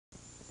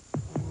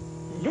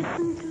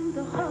Listen to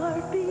the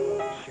heartbeat.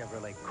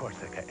 Chevrolet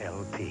Corsica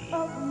LT.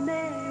 Of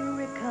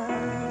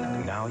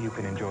America. Now you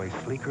can enjoy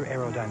sleeker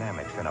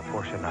aerodynamics in a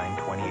Porsche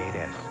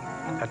 928S.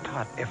 A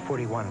taut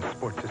F41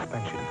 sport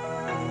suspension.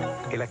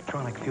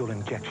 Electronic fuel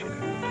injection.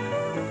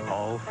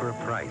 All for a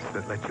price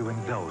that lets you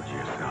indulge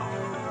yourself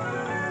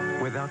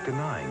without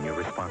denying your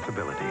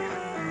responsibilities.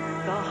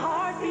 The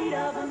heartbeat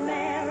of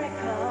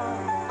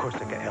America.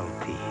 Corsica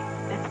LT.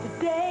 That's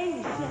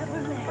today's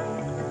Chevrolet.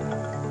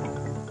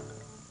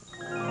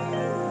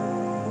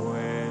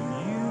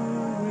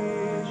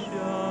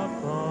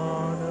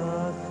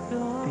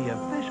 The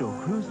official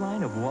cruise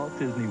line of Walt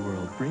Disney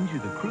World brings you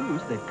the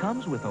cruise that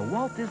comes with a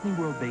Walt Disney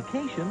World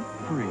vacation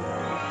free.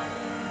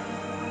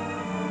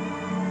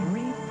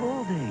 3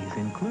 full days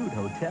include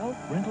hotel,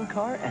 rental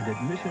car, and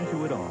admission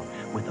to it all,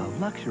 with a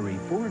luxury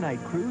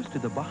 4-night cruise to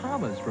the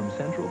Bahamas from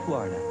Central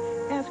Florida.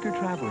 Ask your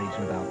travel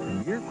agent about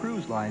Premier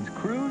Cruise Line's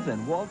Cruise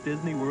and Walt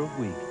Disney World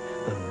Week,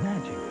 the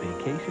magic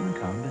vacation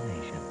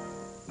combination.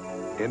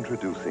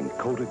 Introducing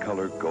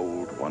Kodacolor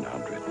Gold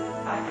 100.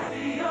 I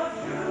see your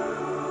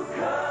true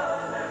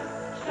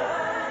colors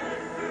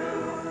shining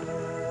through.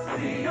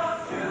 See your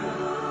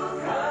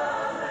true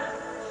colors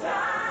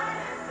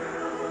shining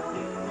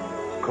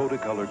through.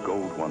 Kodacolor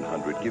Gold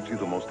 100 gives you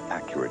the most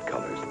accurate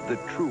colors, the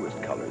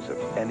truest colors of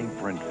any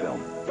print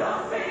film.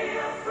 Don't be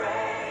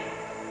afraid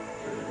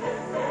to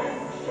let them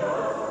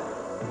show.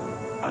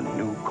 A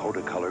new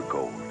Kodacolor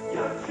Gold.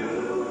 Your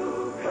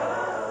true colors.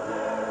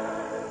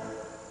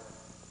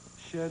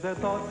 Share their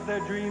thoughts, their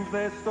dreams,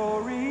 their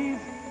stories,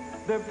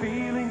 their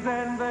feelings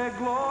and their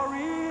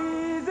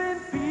glories in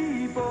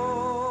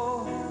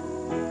people.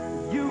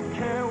 You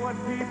care what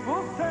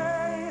people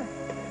say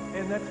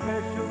in that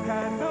special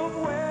kind of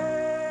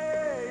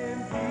way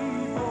in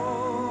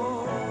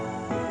people.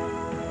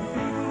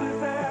 People is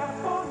there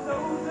for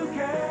those who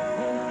care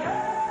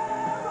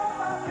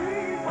about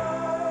people.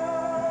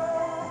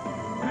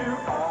 We're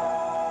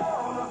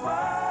all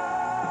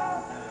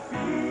about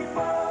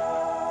people.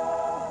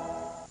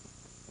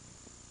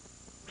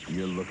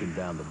 You're looking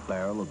down the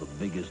barrel of the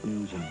biggest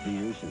news in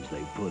beer since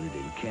they put it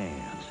in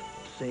cans.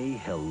 Say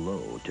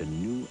hello to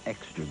new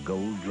Extra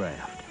Gold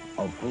Draft.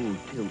 A full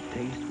tilt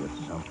taste with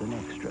something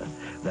extra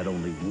that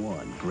only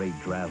one great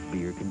draft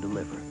beer can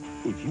deliver.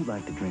 If you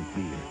like to drink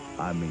beer,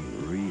 I mean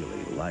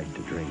really like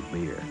to drink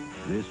beer,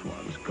 this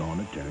one's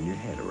gonna turn your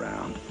head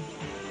around.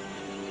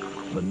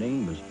 The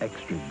name is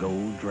Extra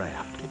Gold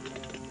Draft.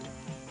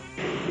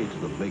 It's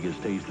the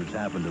biggest taste that's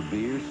happened to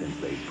beer since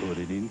they put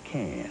it in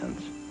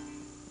cans.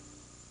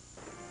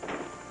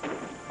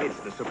 It's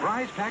the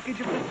surprise package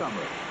of the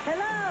summer.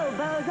 Hello,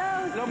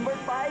 bozos. Number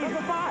 5.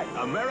 Number 5.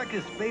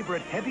 America's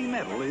favorite heavy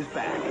metal is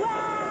back.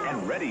 Wow.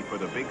 And ready for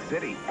the big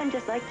city. I'm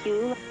just like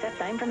you, except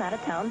I'm from out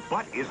of town.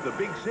 But is the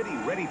big city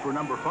ready for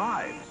number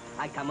 5?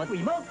 I come with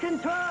remote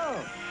control.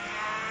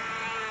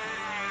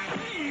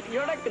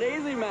 You're a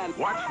crazy man.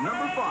 Watch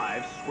number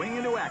 5 swing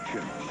into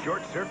action.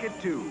 Short Circuit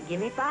 2. Give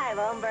me 5,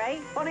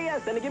 hombre. Oh,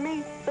 yes, and give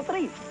me the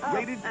 3. Oh.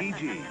 Rated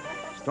PG.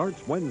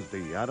 Starts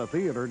Wednesday at a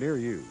theater near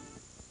you.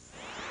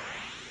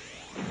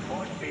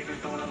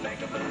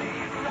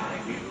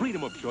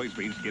 Freedom of choice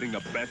means getting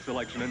the best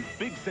selection and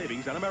big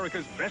savings on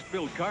America's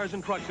best-built cars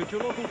and trucks at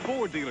your local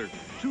Ford dealer.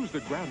 Choose the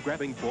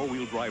ground-grabbing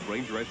 4-wheel drive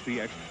Ranger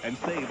STX and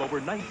save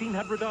over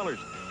 $1,900.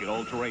 Get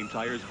all-terrain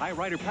tires, high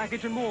rider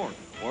package, and more.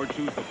 Or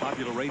choose the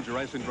popular Ranger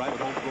S and drive it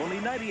home for only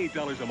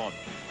 $98 a month.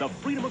 The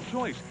freedom of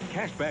choice,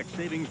 cashback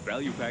savings,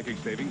 value package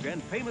savings,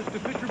 and payments to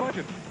fit your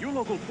budget. Your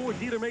local Ford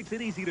dealer makes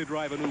it easy to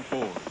drive a new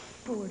Ford.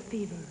 Ford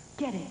Fever.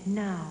 Get it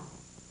now.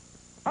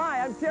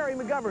 Hi, I'm Terry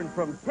McGovern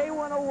from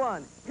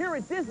K101 here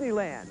at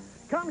Disneyland.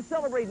 Come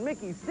celebrate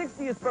Mickey's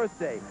 60th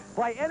birthday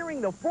by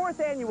entering the 4th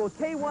annual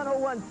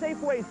K101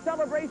 Safeway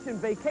Celebration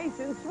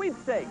Vacation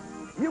Sweepstakes.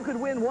 You could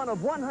win one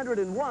of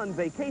 101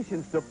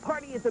 vacations to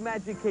party at the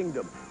Magic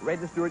Kingdom.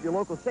 Register at your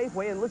local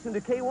Safeway and listen to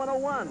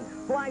K101.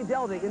 Fly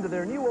Delta into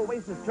their new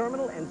Oasis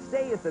terminal and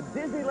stay at the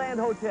Disneyland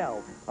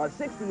Hotel, a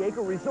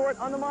 60-acre resort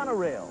on the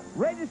monorail.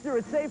 Register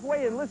at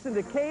Safeway and listen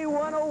to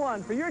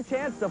K101 for your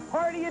chance to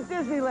party at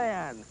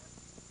Disneyland.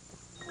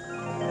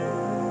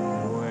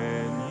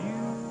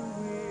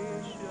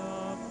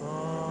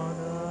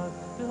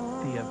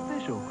 The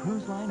official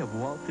cruise line of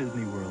Walt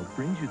Disney World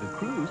brings you the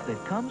cruise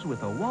that comes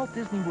with a Walt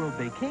Disney World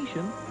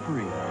vacation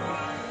free.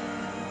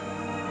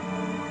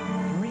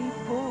 3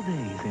 full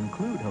days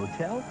include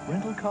hotel,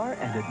 rental car,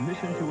 and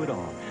admission to it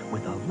all,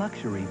 with a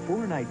luxury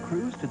 4-night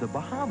cruise to the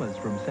Bahamas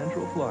from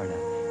Central Florida.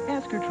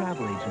 Ask your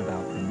travel agent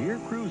about Premier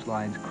Cruise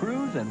Line's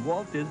Cruise and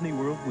Walt Disney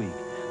World Week,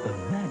 the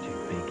magic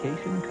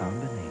vacation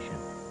combination.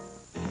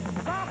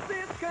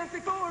 Soft-sit country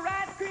for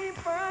ice cream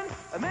fun.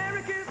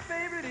 America's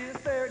favorite is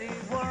 31.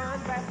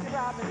 Baskin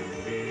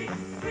Robbins.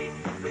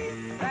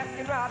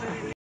 Baskin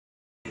Robbins.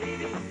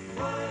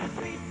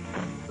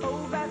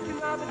 Oh,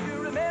 Baskin Robbins,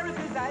 you're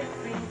America's ice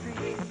cream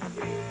treat.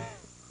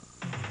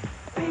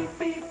 Beep,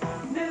 beep,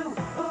 new,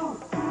 ooh,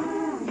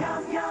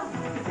 yum, yum.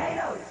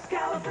 Potatoes,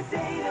 scalloped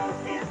potatoes,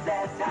 it's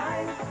that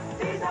time.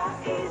 These are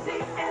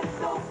easy and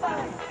so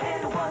fun.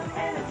 And a 1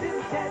 and a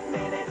 2, 10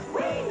 minutes,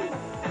 whee!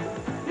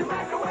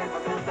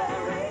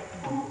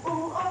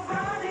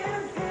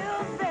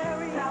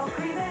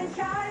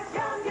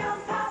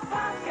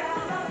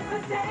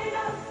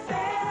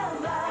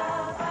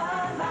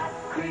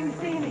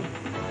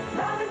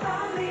 Loving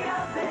from the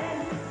oven.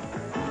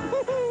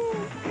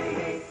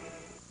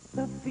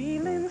 The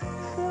feeling's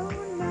so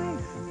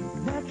nice.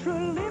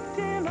 Natural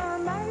Lipton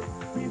on ice.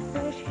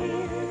 Refresh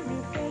here,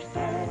 refresh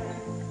there.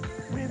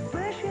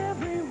 Refresh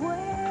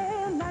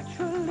everywhere.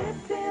 Natural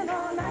Lipton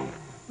on ice.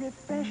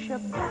 Refresh your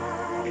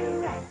body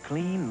right.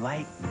 Clean,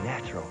 light,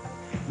 natural.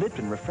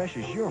 Lipton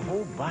refreshes your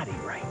whole body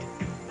right.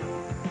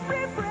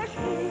 Refresh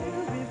here,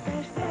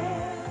 refresh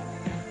there.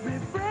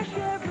 Refresh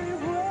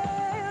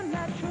everywhere.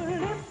 Natural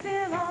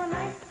Lipton on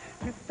ice.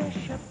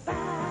 Refresh your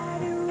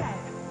body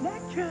right.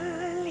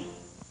 Naturally.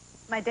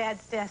 My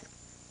dad's desk.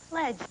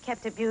 Pledge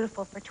kept it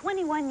beautiful for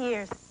 21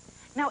 years.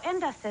 Now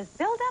Enda says,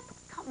 build up?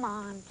 Come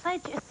on,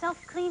 Pledge is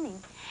self-cleaning.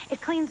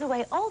 It cleans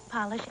away old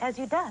polish as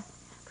you dust.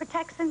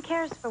 Protects and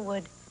cares for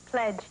wood.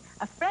 Pledge,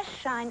 a fresh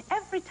shine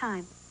every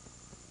time.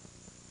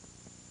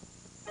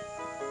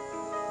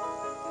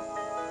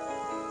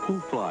 Who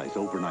flies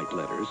overnight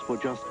letters for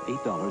just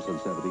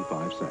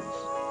 $8.75?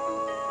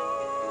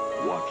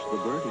 Watch the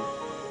birdie.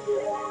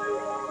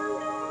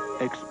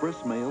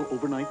 Express mail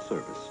overnight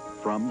service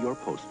from your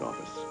post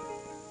office.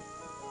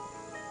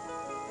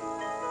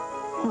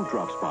 Who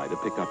drops by to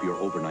pick up your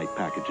overnight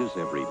packages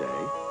every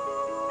day?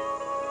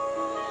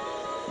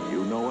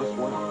 You know us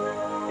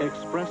well.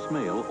 Express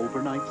mail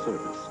overnight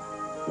service.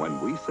 When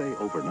we say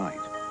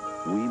overnight,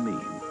 we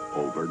mean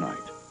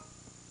overnight.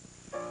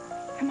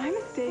 Am I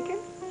mistaken?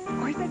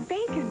 Or is that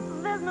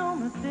bacon? There's no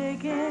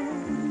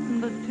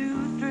mistaking the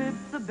 2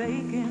 strips of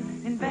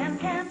bacon in Van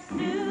Camp's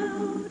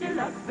new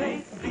Deluxe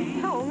Baked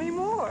Beans. Tell me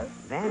more.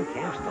 Van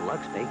Camp's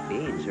Deluxe Baked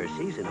Beans are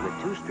seasoned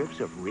with 2 strips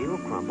of real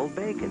crumbled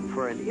bacon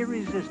for an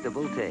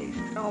irresistible taste.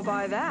 I'll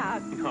buy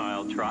that.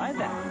 I'll try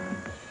that.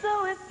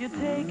 So if you're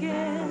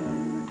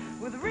taken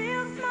with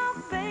real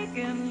smoked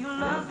bacon, you'll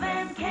love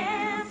Van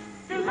Camp's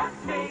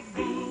Deluxe Baked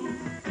Beans.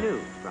 New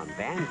from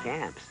Van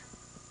Camp's.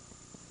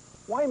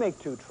 Why make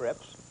 2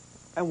 trips?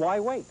 And why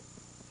wait?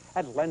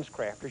 At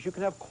LensCrafters, you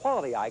can have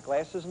quality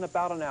eyeglasses in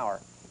about an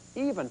hour.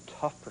 Even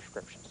tough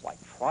prescriptions like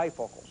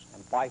trifocals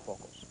and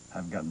bifocals.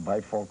 I've gotten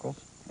bifocals,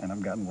 and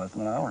I've gotten less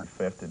than an hour.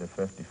 50 to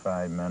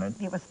 55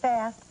 minutes. It was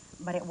fast,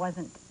 but it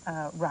wasn't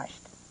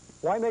rushed.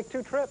 Why make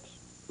 2 trips?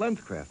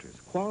 LensCrafters,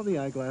 quality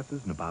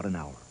eyeglasses in about an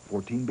hour.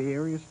 14 Bay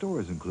Area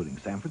stores, including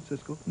San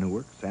Francisco,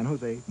 Newark, San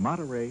Jose,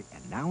 Monterey,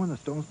 and now in the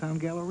Stonestown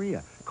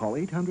Galleria. Call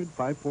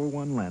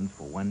 800-541-LENS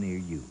for one near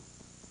you.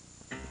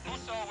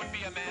 Whoso would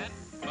be a man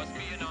must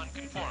be a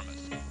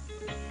nonconformist.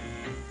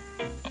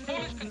 A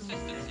foolish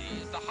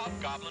consistency is the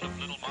hobgoblin of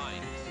little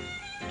minds.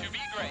 To be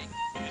great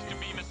is to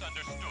be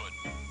misunderstood.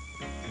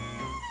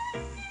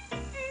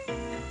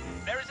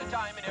 There is a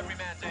time in every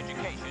man's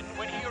education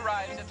when he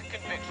arrives at the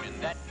conviction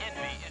that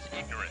envy is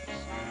ignorance.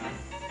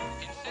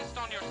 Insist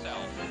on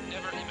yourself,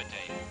 never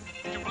imitate.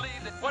 To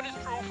believe that what is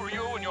true for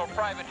you in your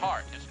private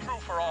heart is true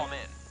for all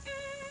men.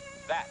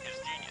 That is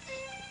genius.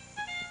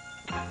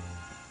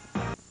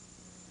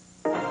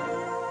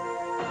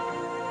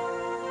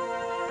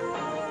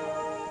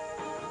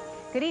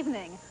 Good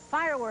evening.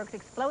 Fireworks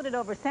exploded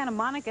over Santa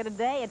Monica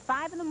today at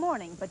 5 in the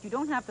morning, but you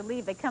don't have to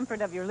leave the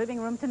comfort of your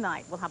living room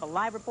tonight. We'll have a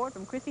live report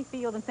from Chrissy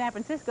Field in San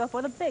Francisco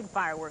for the big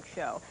fireworks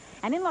show.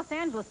 And in Los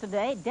Angeles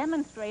today,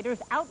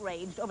 demonstrators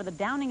outraged over the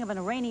downing of an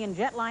Iranian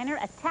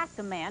jetliner attacked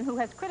a man who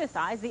has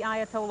criticized the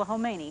Ayatollah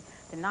Khomeini.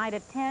 Tonight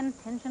at 10,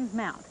 tensions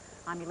mount.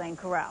 I'm Elaine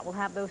Corral. We'll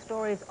have those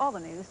stories, all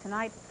the news,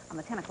 tonight on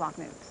the 10 o'clock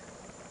news.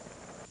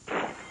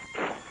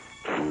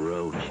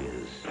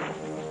 Roaches.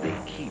 They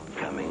keep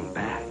coming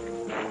back.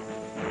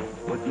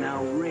 But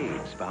now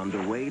Raid's found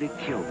a way to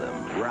kill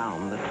them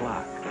round the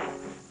clock.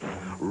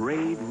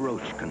 Raid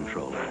Roach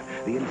Controller,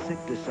 the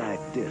insecticide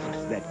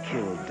discs that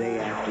kill day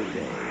after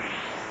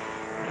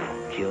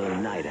day. Kill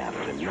night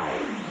after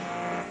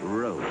night.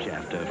 Roach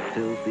after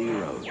filthy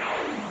roach.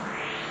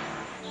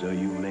 So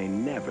you may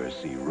never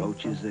see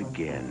roaches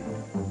again.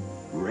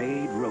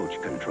 Raid Roach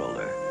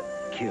Controller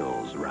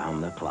kills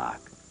round the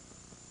clock.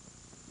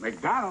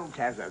 McDonald's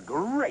has a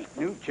great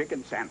new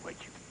chicken sandwich.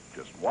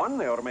 Just one?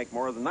 They ought to make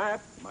more than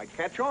that. Might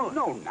catch on.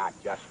 No, not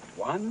just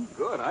one.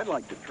 Good. I'd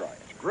like to try it.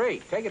 It's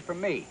great. Take it from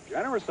me.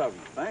 Generous of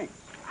you. Thanks.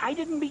 I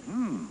didn't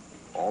mean...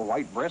 All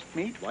white breast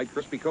meat, Light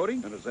crispy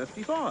coating, and a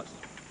zesty sauce.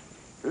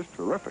 It's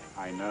terrific.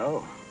 I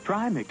know.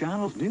 Try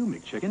McDonald's new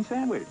McChicken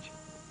sandwich.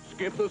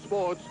 Skip the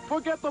sports.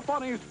 Forget the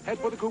funnies. Head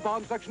for the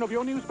coupon section of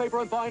your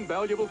newspaper and find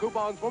valuable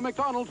coupons for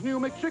McDonald's new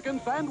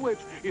McChicken sandwich.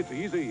 It's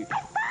easy.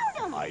 I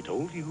found them! I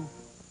told you.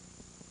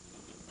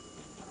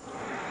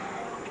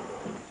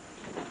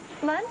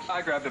 Lunch?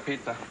 I grabbed a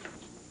pizza.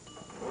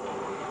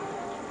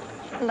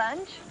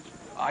 Lunch?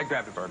 I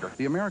grabbed a burger.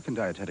 The American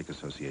Dietetic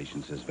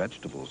Association says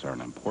vegetables are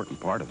an important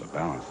part of a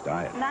balanced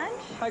diet.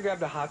 Lunch? I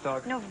grabbed a hot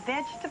dog. No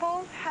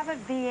vegetables? Have a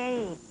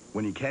V8.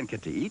 When you can't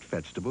get to eat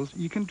vegetables,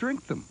 you can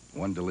drink them.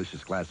 One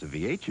delicious glass of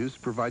V8 juice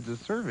provides a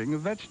serving of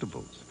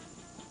vegetables.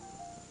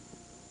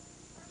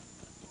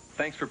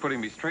 Thanks for putting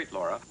me straight,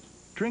 Laura.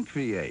 Drink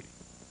V8.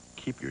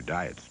 Keep your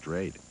diet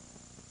straight.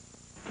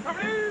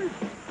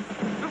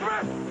 The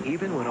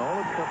Even when all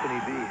of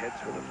Company B heads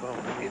for the phone,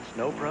 it's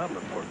no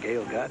problem for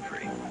Gail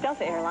Godfrey.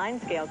 Delta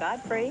Airlines, Gail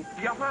Godfrey.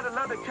 Y'all fly to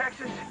Lubbock,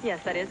 Texas?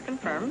 Yes, that is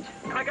confirmed.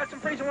 I got some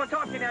friends I want to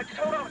talk to you now. Just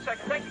hold on a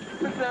second. Thank you.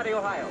 Cincinnati,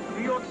 Ohio.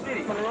 New York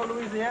City. Monroe,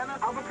 Louisiana.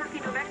 Albuquerque,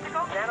 New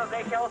Mexico. San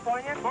Jose,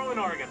 California. Portland,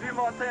 Oregon. Butte,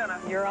 Montana.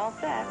 You're all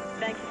set.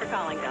 Thank you for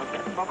calling,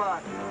 Delta.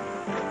 Bye-bye.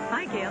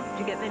 Hi, Gail. Did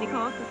you get many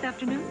calls this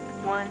afternoon?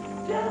 One.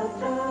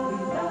 Delta, we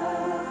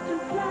love to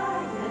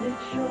fly, and it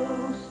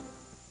shows.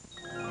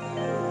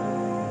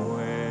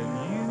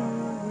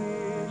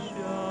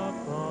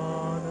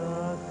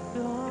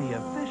 The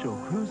official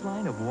cruise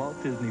line of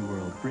Walt Disney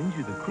World brings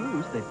you the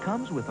cruise that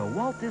comes with a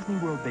Walt Disney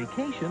World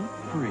vacation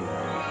free.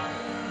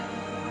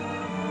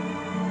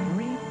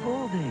 3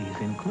 full days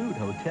include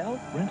hotel,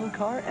 rental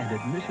car, and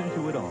admission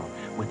to it all,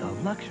 with a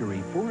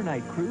luxury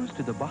 4-night cruise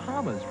to the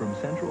Bahamas from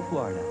Central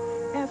Florida.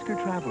 Ask your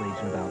travel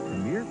agent about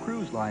Premier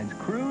Cruise Line's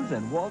Cruise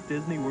and Walt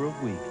Disney World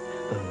Week,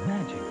 the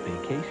magic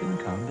vacation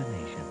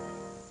combination.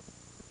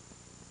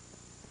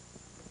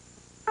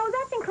 Oh,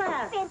 that's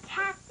incredible.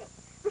 Fantastic.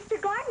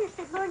 Mr. Gardner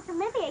said Lawrence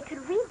Olivier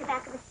could read the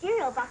back of a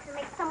cereal box and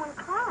make someone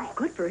cry.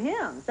 Good for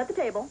him. Set the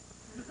table.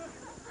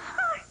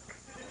 Hark!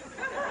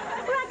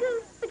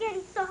 Ragu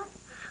spaghetti sauce,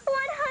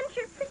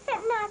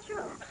 100%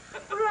 natural.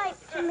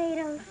 Ripe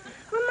tomatoes,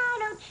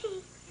 Romano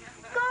cheese,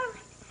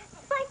 garlic,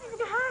 spices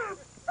and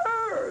herbs.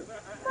 Herbs?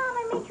 Mom,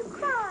 I made you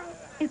cry.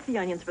 It's the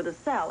onions for the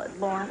salad,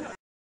 Lawrence.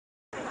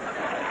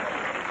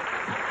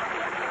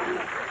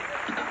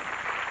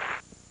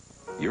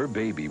 Your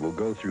baby will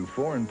go through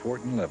 4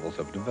 important levels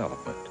of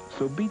development.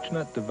 So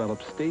Beech-Nut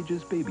develops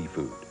Stages baby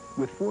food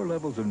with 4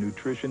 levels of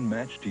nutrition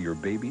matched to your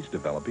baby's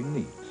developing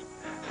needs.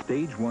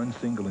 Stage 1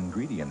 single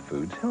ingredient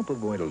foods help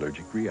avoid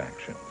allergic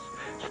reactions.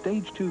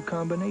 Stage 2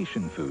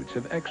 combination foods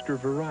have extra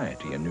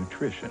variety and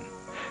nutrition.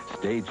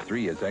 Stage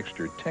 3 has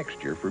extra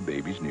texture for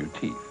baby's new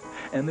teeth.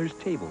 And there's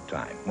table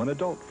time when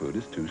adult food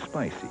is too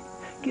spicy.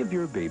 Give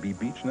your baby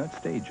Beech-Nut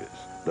Stages,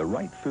 the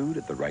right food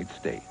at the right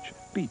stage.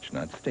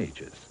 Beech-Nut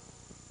Stages.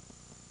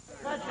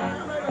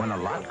 When a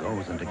lot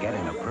goes into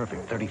getting a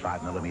perfect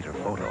 35mm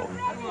photo,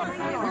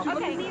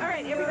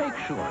 make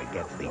sure it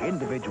gets the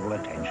individual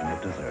attention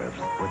it deserves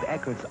with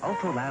Eckerd's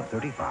Ultra Lab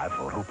 35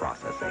 photo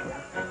processing.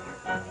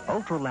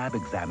 Ultra Lab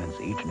examines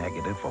each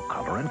negative for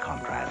color and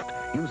contrast,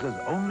 uses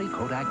only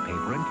Kodak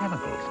paper and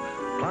chemicals.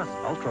 Plus,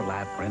 Ultra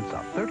Lab prints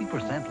are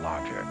 30%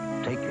 larger.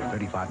 Take your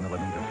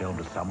 35mm film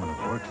to someone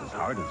who works as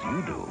hard as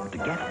you do to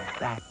get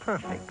that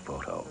perfect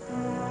photo.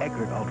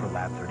 Eckerd Ultra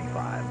Lab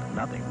 35.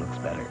 Nothing looks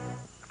better.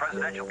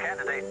 Presidential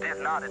candidate did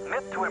not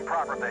admit to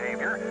improper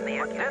behavior,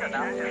 but did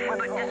announce his withdrawal.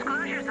 But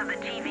disclosures of the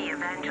TV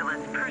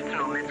evangelist's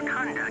personal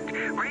misconduct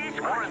raised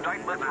More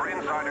indictments for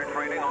insider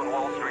trading on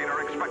Wall Street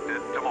are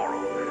expected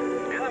tomorrow.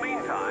 In the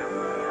meantime,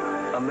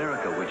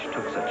 America, which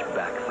took such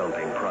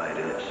back-thumping pride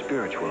in its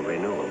spiritual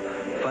renewal,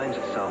 finds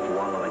itself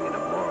wallowing in a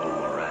moral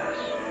morass.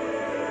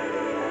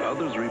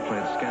 Others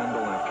replayed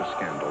scandal after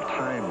scandal.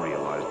 Time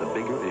realized the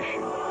bigger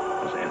issue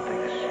was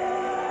ethics.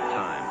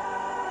 Time.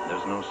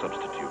 There's no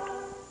substitute.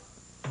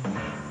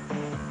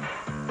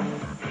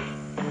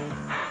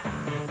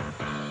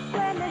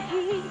 When the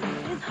heat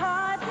is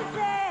hard to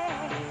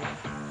take,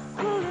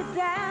 cool it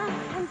down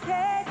and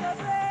take a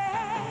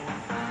break.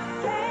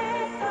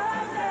 Take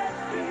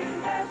the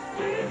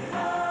Nestea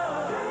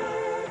Fun.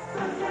 Take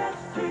the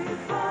Nestea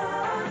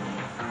Fun.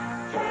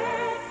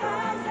 Take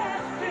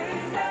the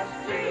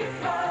Nestea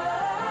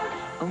Fun.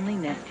 Only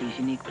Nestea's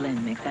unique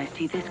blend makes iced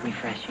tea this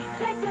refreshing.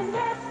 Take the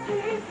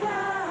Nestea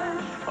Fun.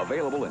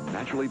 Available and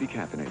naturally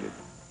decaffeinated.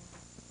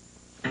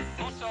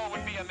 Whoso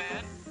would be a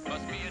man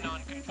must be a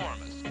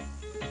nonconformist.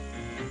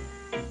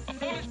 A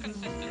foolish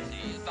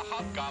consistency is the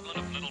hobgoblin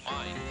of little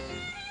minds.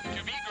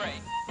 To be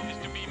great is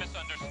to be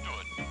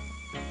misunderstood.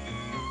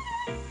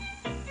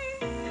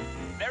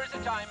 There is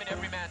a time in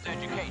every man's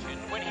education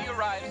when he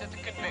arrives at the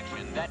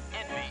conviction that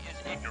envy is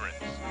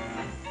ignorance.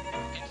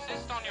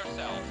 Insist on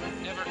yourself,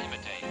 never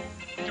imitate.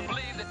 To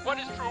believe that what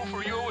is true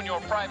for you in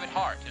your private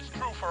heart is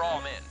true for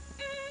all men.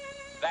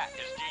 That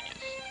is genius.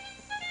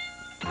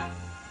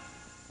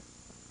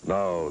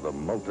 Now the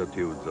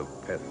multitudes of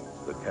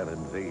pests that can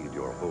invade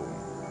your home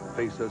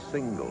face a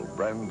single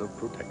brand of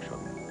protection.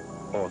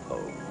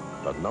 Ortho,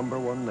 the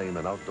 #1 name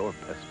in outdoor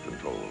pest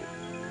control.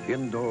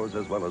 Indoors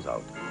as well as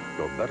out.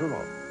 You're better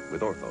off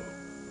with Ortho.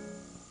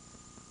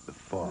 The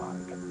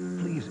fog.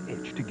 Fleas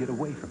itch to get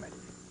away from it.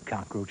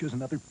 Cockroaches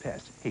and other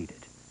pests hate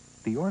it.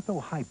 The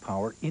Ortho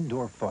high-power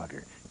indoor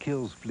fogger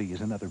kills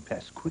fleas and other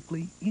pests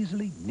quickly,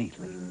 easily,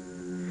 neatly.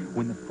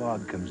 When the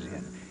fog comes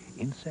in,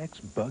 insects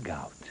bug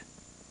out.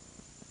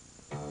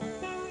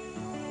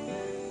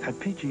 At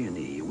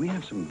PG&E, we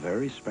have some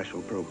very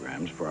special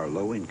programs for our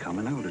low-income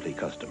and elderly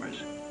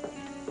customers.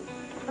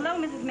 Hello,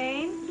 Mrs.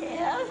 Main.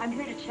 Yes? I'm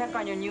here to check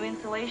on your new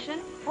installation.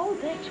 Oh,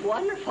 that's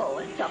wonderful.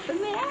 It's up in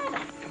the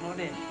attic. Come on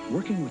in.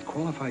 Working with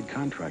qualified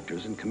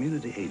contractors and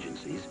community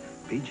agencies,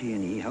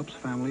 PG&E helps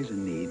families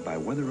in need by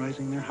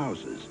weatherizing their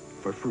houses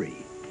for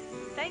free.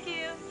 Thank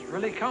you. It's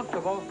really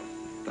comfortable.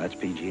 That's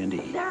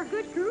PG&E. They're a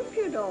good group,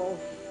 you know.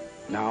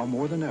 Now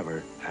more than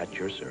ever, at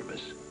your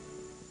service.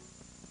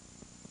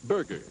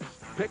 Burgers,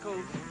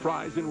 pickles,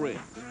 fries, and rings.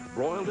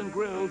 Broiled and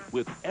grilled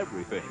with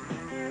everything.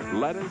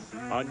 Lettuce,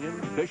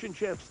 onion, fish and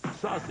chips,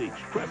 sausage,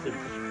 crescents,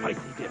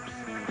 spicy dips.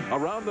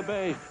 Around the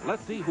bay,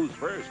 let's see who's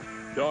first.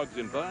 Dogs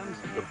and buns,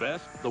 the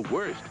best, the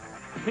worst.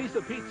 Piece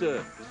of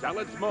pizza,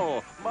 salad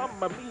small.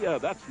 Mamma mia,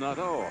 that's not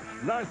all.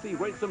 Narcy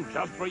rates them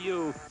just for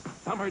you.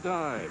 Summer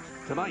Dives,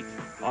 tonight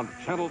on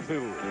Channel 2.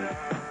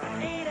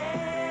 Eat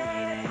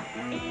it,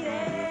 eat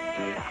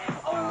it.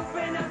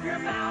 Open up your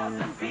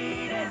mouth and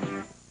feed it.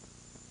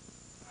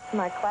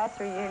 My class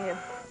reunion.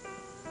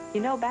 You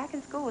know, back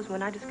in school was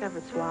when I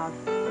discovered Suave.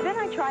 Then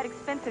I tried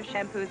expensive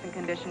shampoos and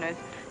conditioners.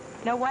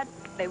 You know what?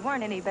 They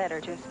weren't any better,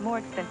 just more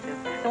expensive.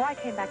 So I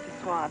came back to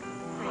Suave.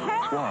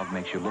 Suave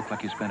makes you look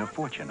like you spent a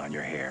fortune on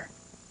your hair.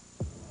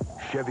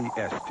 Chevy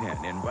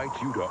S10 invites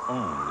you to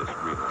own this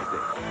real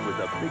estate with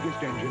the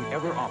biggest engine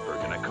ever offered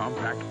in a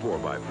compact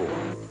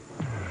 4x4.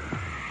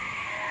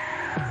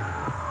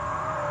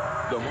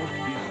 The most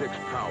V6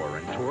 power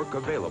and torque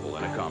available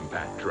in a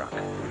compact truck.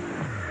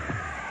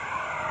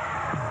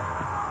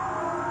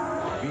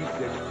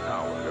 V6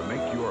 power to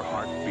make your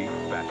heart beat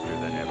faster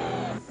than ever.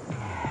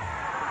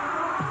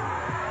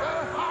 The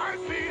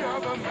heartbeat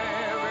of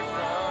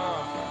America.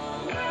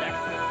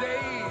 That's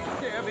today's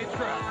Chevy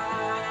truck.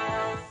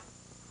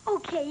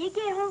 Okay, you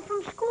get home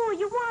from school,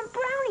 you want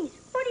brownies.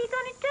 What are you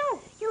gonna do?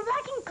 You're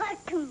watching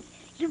cartoons.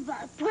 You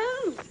want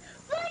brownies.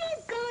 What are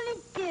you gonna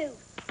do?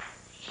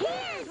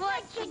 Here's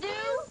what you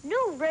do.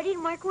 New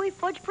ready-to-microwave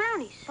fudge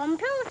brownies. From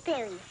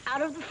Pillsbury.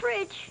 Out of the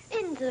fridge.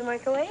 Into the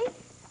microwave.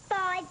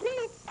 5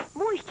 minutes.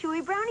 Moist,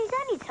 chewy brownies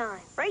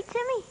anytime. Right,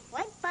 Timmy?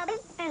 What, Bubby?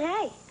 And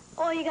hey,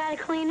 all you gotta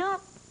clean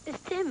up is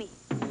Timmy.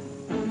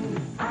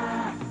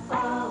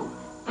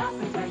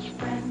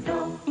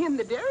 In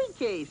the dairy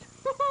case.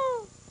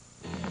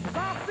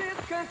 Soft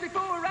country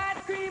for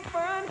ice cream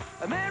fun.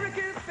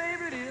 America's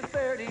favorite is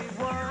 31.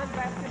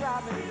 Baskin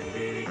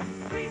Robbins.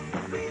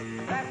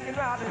 Baskin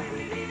Robbins.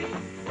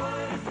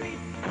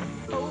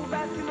 Oh,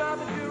 Baskin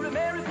Robbins, you're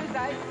America's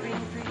ice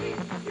cream treat.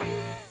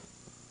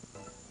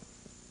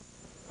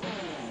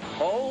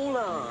 Hold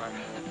on.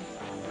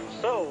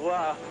 So,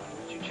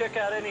 did you check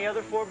out any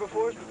other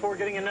 4x4s before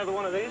getting another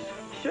one of these?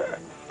 Sure.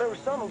 There were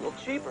some a little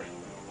cheaper.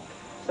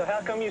 So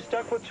how come you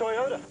stuck with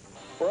Toyota?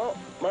 Well,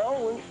 my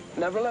old one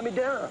never let me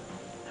down.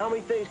 How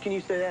many things can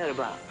you say that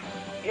about?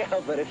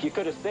 Yeah, but if you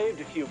could have saved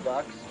a few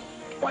bucks,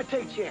 why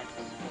take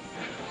chances?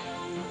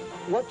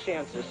 What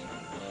chances?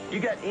 You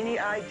got any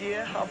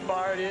idea how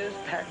far it is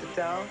back to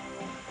town?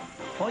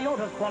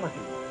 Toyota quality.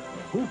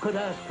 Who could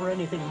ask for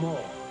anything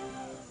more?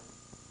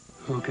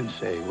 Who can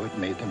say what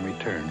made them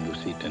return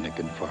Lucy to Nick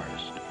and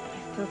Forrest?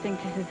 I still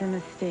think this is a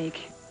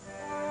mistake.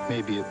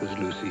 Maybe it was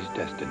Lucy's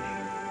destiny.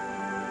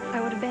 I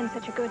would have been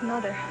such a good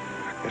mother.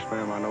 Yes,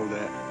 ma'am, I know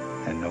that.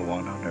 And no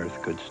one on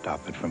earth could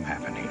stop it from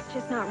happening. It's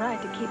just not right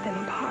to keep them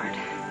apart.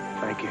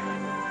 Thank you.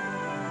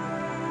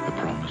 The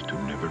promise to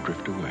never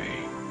drift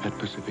away. At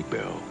Pacific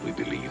Bell, we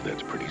believe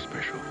that's pretty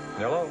special.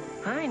 Hello.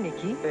 Hi,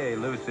 Nikki. Hey,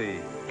 Lucy.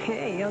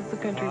 Hey, how's the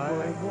country boy?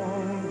 I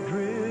won't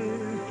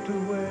drift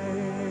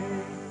away.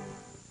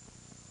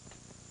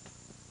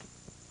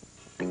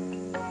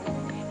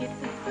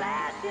 It's a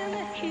flash in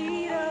the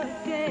heat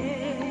of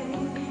day,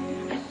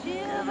 a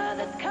shiver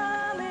that's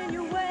coming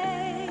your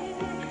way,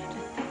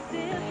 just a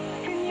sip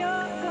and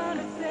you're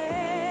gonna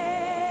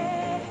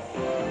say,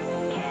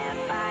 can't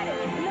fight it,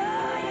 no,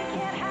 you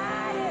can't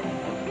hide it,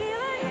 the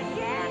feeling you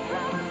get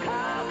from a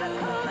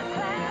Coca-Cola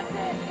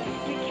classic,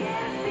 you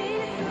can't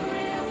beat the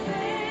real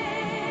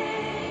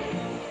thing,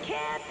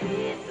 can't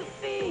beat the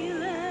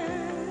feeling.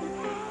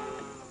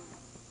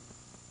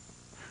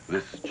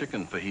 This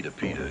chicken fajita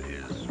pita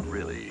is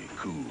really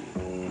cool.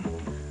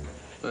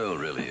 Well,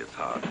 really, it's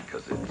hot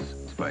because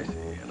it's spicy,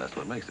 and that's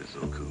what makes it so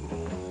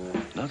cool.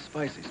 Not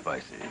spicy,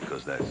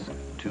 because that's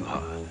too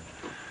hot,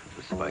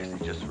 but spicy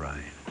just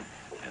right,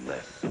 and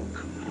that's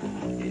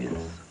cool.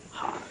 It's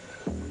hot.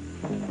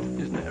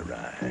 Isn't that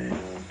right?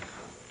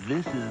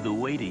 This is the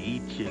way to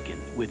eat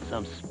chicken, with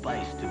some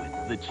spice to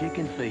it. The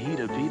chicken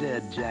fajita pita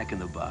at Jack in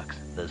the Box.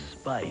 The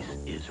spice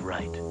is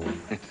right.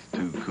 It's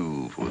too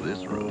cool for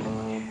this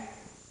room.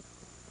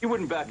 You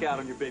wouldn't back out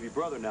on your baby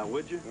brother now,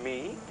 would you?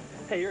 Me?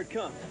 Hey, here it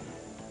comes.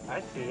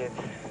 I see it.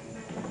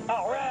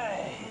 All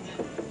right.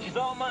 She's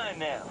all mine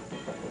now.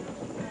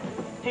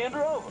 Hand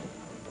her over.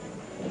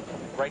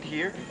 Right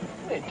here?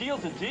 Hey,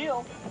 deal's a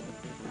deal.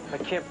 I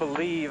can't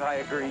believe I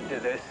agreed to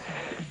this.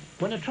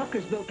 When a truck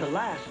is built to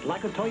last,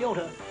 like a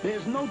Toyota,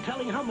 there's no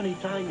telling how many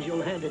times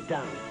you'll hand it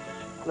down.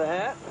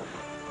 That?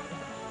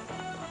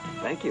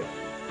 Thank you.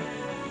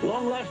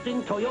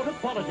 Long-lasting Toyota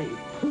quality.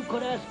 Who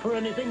could ask for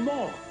anything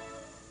more?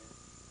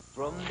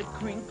 From the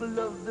crinkle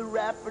of the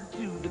wrapper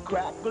to the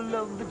crackle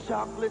of the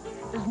chocolate,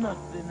 there's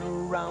nothing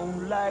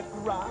around like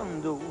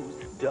Rondo's.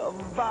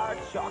 Dove bar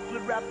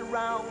chocolate wrapped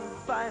around,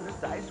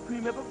 finest ice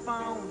cream ever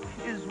found,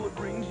 is what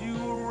brings you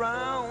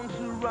around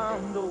to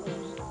Rondo's.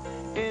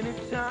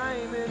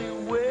 Anytime,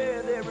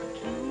 anywhere, there are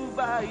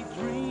two-bite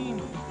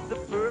dreams, the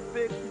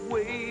perfect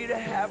way to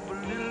have a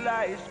little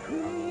ice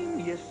cream.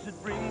 yes,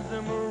 it brings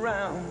them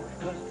around,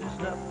 'cause there's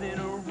nothing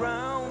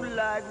around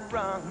like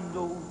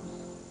rondos.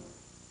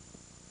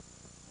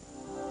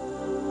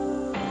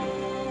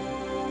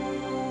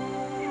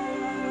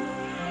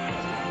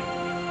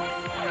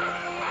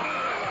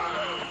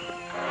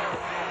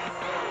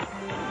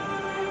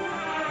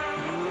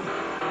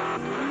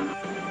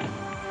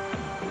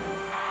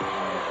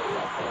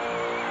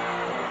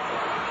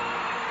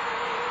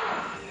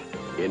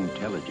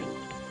 Intelligent,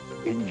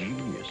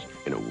 ingenious,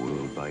 in a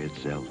world by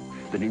itself.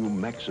 The new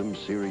Maxim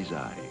Series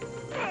I.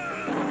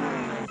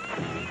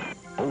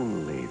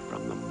 Only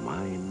from the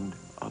mind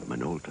of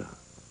Minolta.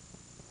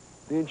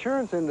 The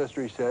insurance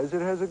industry says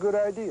it has a good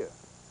idea.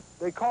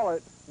 They call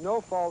it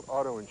no-fault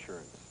auto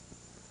insurance.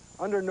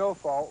 Under no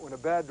fault, when a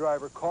bad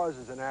driver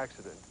causes an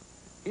accident,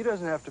 he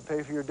doesn't have to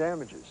pay for your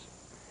damages.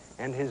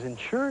 And his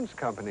insurance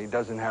company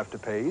doesn't have to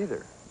pay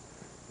either.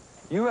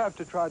 You have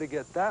to try to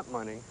get that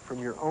money from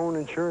your own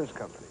insurance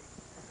company.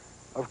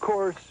 Of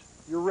course,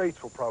 your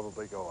rates will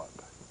probably go up.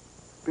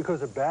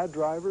 Because a bad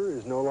driver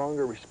is no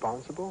longer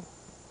responsible?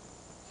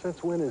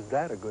 Since when is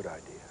that a good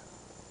idea?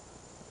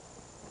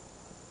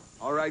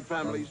 All right,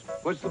 families,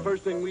 what's the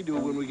first thing we do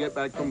when we get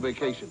back from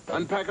vacation?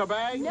 Unpack our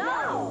bags?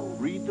 No!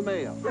 Read the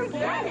mail?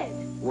 Forget it!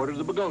 Water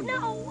the begonia?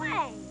 No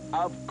way!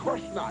 Of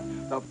course not.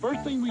 The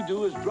first thing we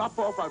do is drop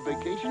off our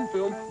vacation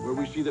film where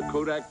we see the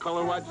Kodak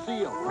Color Watch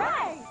seal.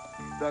 Right!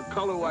 The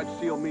Color Watch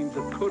seal means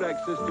the Kodak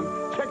system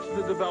checks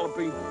the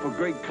developing for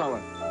great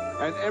color.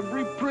 And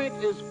every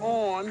print is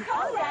on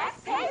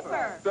Kodak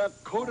paper! the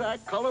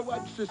Kodak Color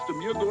Watch system.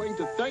 You're going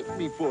to thank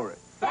me for it.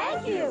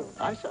 Thank you!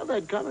 I saw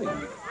that coming.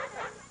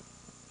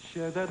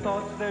 Share their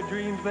thoughts, their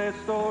dreams, their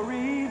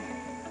stories,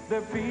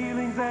 their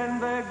feelings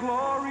and their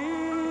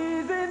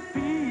glories in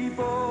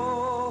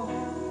people.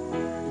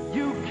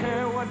 You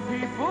care what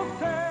people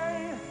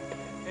say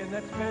in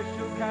that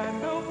special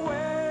kind of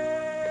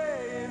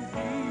way in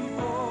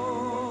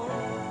people.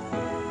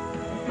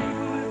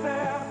 People is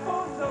there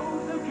for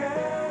those who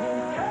care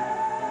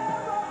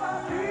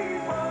about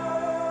people.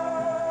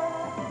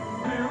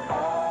 We're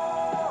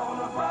all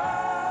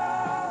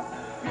about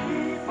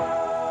people.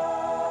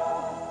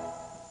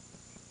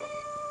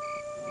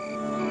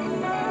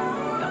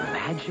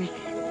 Magic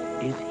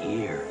is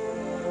here.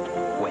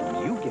 When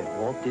you get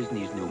Walt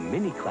Disney's new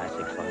mini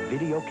classics on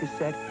video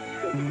cassette,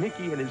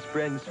 Mickey and his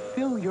friends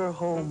fill your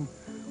home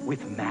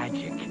with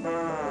magic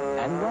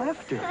and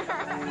laughter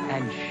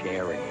and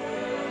sharing.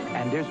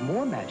 And there's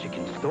more magic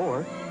in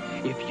store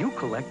if you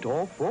collect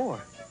all four.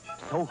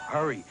 So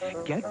hurry,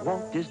 get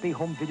Walt Disney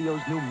Home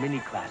Video's new mini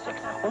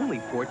classics, only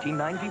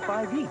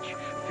 $14.95 each.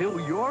 Fill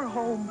your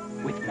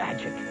home with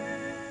magic.